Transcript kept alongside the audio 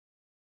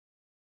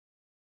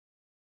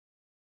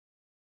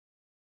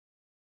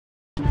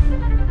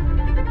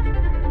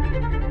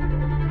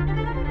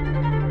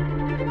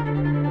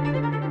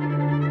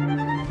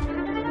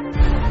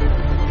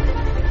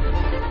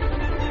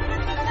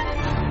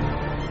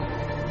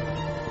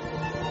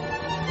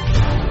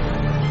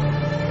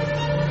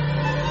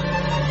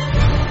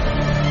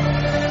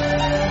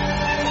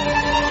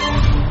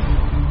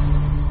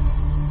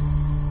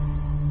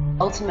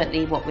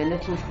ultimately what we're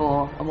looking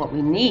for and what we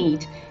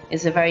need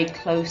is a very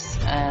close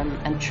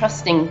and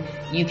trusting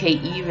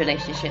UK-EU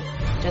relationship,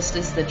 just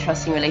as the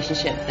trusting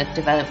relationship that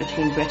developed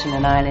between Britain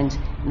and Ireland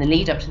in the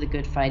lead up to the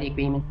Good Friday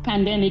Agreement.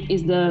 Pandemic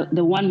is the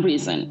one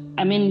reason.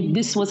 I mean,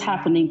 this was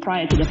happening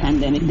prior to the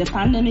pandemic. The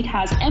pandemic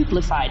has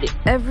amplified it.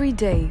 Every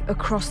day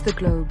across the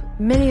globe,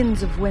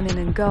 millions of women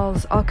and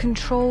girls are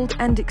controlled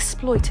and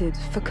exploited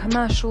for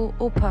commercial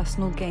or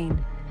personal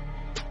gain.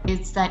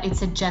 It's that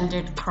it's a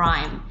gendered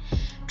crime.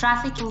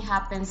 Trafficking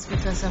happens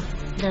because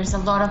there's a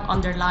lot of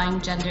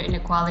underlying gender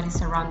inequalities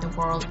around the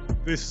world.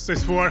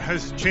 This war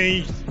has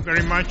changed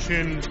very much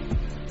in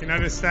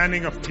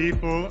understanding of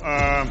people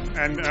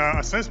and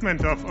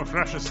assessment of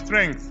Russia's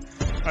strength.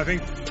 I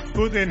think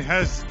Putin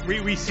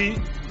we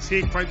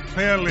see quite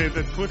clearly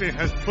that Putin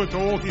has put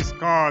all his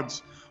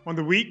cards on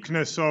the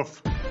weakness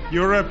of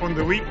Europe, on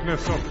the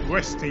weakness of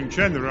West in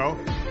general.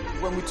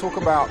 When we talk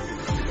about,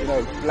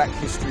 Black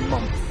History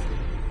Month,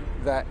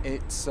 that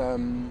it's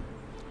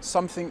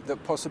something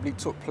that possibly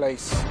took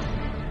place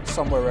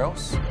somewhere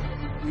else.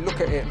 We look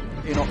at it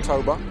in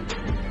October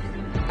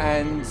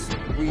and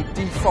we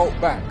default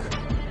back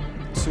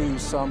to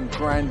some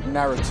grand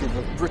narrative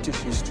of British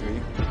history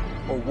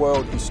or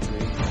world history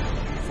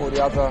for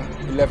the other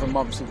 11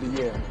 months of the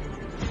year.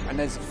 And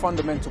there's a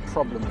fundamental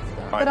problem with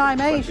that. But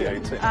I'm Asian,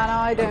 and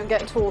I don't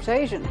get taught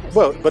Asian history.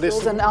 Well, but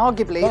it's and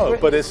arguably, no,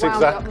 but it's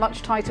wound up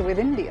much tighter with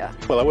India.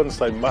 Well, I wouldn't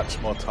say much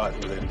more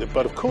tighter with India,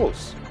 but of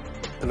course,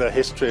 the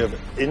history of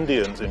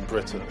Indians in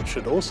Britain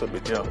should also be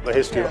taught. The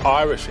history of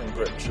Irish in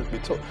Britain should be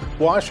taught.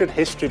 Why should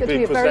history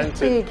be presented?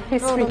 It's a very big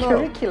history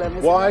curriculum,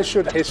 isn't Why it?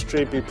 should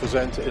history be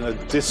presented in a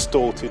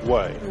distorted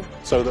way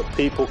so that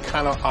people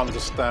cannot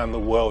understand the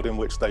world in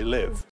which they live?